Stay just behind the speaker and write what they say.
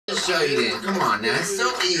just show you this. Come on now, it's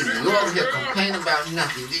so easy. You over here complaining about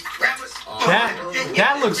nothing.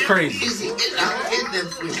 That looks crazy. Easy. Get them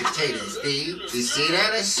sweet potatoes, Steve. You see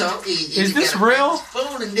that? It's so easy. Is this real?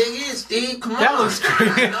 Spoon and dig in, Steve. Come on. That looks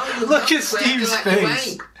crazy. Look at Steve's like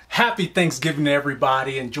face. Happy Thanksgiving to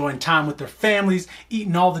everybody, enjoying time with their families,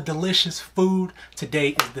 eating all the delicious food. Today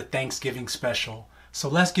is the Thanksgiving special. So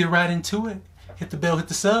let's get right into it. Hit the bell, hit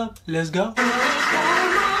the sub. Let's go.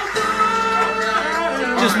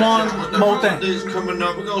 Just one more thing. This coming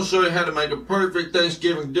up, we're gonna show you how to make a perfect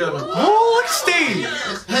Thanksgiving dinner. Oh, look at Steve.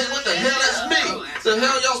 Hey, what the hell? That's me. The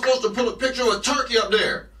hell y'all supposed to put a picture of a turkey up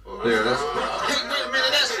there? There, that's. Hey, wait a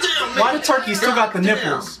minute, that's still me. Why the turkey still got the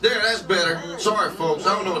nipples? There, that's better. Sorry, folks,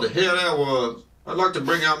 I don't know what the hell that was. I'd like to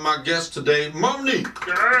bring out my guest today, Monique.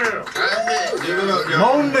 Yeah. Give it up,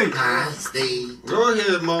 y'all. Monique. Hi, Steve. Go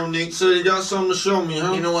ahead, Monique. So you got something to show me,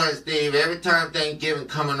 huh? You know what, Steve? Every time Thanksgiving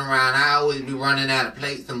coming around, I always be running out of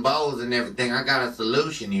plates and bowls and everything. I got a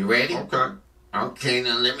solution. You ready? Okay. Okay,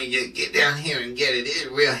 now let me just get down here and get it. It's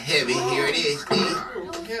real heavy. Here it is, Steve.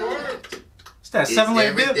 That It's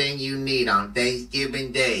 7-layer dip. everything you need on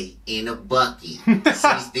Thanksgiving Day in a bucket.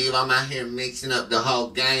 See, Steve, I'm out here mixing up the whole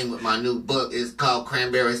game with my new book. It's called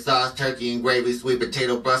Cranberry Sauce, Turkey and Gravy, Sweet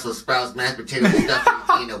Potato, Brussels Sprouts, Mashed Potato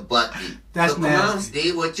Stuffing in a bucket. That's so come on, nasty.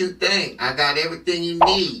 Steve, what you think? I got everything you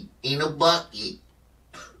need in a bucket.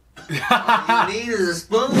 All you need is a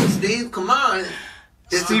spoon, Steve. Come on.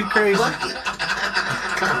 It's Steve a crazy. bucket.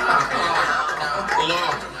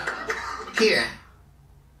 Here.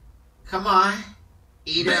 Come on.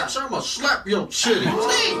 Eat up. Bitch, I'ma slap your titty.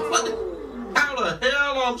 How the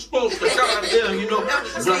hell I'm supposed to goddamn, you know?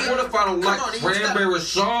 Like, what if I don't like cranberry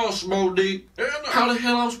sauce, Monique? How the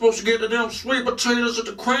hell I'm supposed to get the damn sweet potatoes with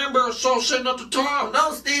the cranberry sauce sitting at the top?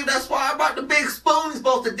 No, Steve, that's why I brought the big spoon. You're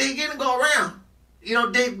supposed to dig in and go around. You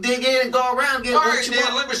know, dig in and go around. Get All what right, you then,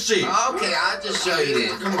 want. let me see. Okay, I'll just show you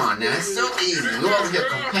this. Come on now, it's so easy. You over here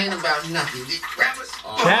complaining about nothing.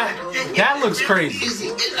 That looks crazy. Easy.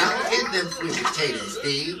 Get them sweet potatoes,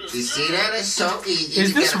 Steve. You see that? It's so easy.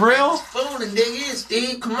 Is this real? Spoon and dig in,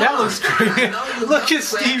 Steve. Come on. That looks crazy. Look at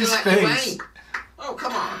Steve's face. Oh,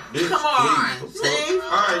 come on. This Come on, Steve. Steve.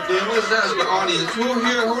 All right, then, let's ask the audience. Who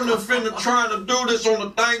here who finna trying to do this on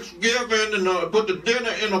the Thanksgiving and put the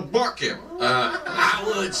dinner in a bucket? I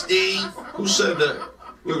would, Steve. Who said that?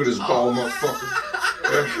 Look at this bald motherfucker.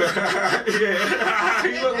 Yeah,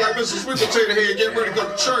 he look like Mr. Sweet Potato Head getting ready to go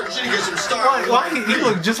to church. She get some stars. Why he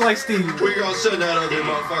look just like Steve? We gonna send that ugly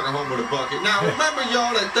motherfucker home with a bucket. Now remember,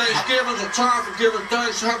 y'all, that Thanksgiving's a time for giving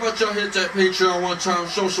thanks. How about y'all hit that Patreon one time,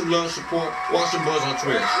 show some love, support, watch some buzz on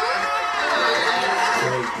Twitch.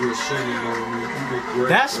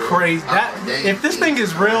 That's crazy. If this thing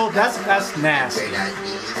is real, that's nasty.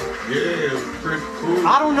 Yeah, pretty cool.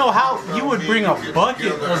 I don't know how you would bring a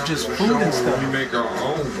bucket of just food and stuff. We make our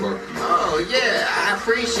own bucket. Oh, yeah, I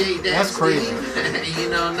appreciate that, That's crazy. Steve. You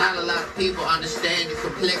know, not a lot of people understand the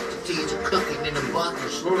complexities of cooking in a bucket.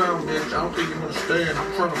 Slow down, bitch. I don't think you understand.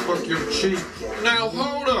 I'm trying to fuck your cheek. Now,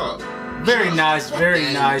 hold up. Very nice,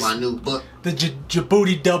 very nice. My new book. The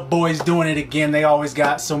Jaboody dub boys doing it again. They always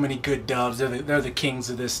got so many good dubs. They're the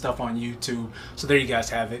kings of this stuff on YouTube. So there you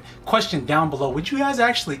guys have it. Question down below. Would you guys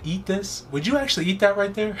actually eat this? Would you actually eat that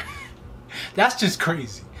right there? That's just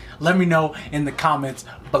crazy. Let me know in the comments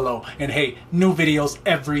below. And hey, new videos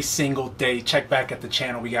every single day. Check back at the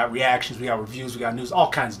channel. We got reactions, we got reviews, we got news,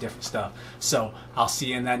 all kinds of different stuff. So I'll see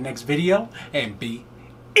you in that next video and be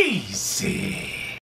easy.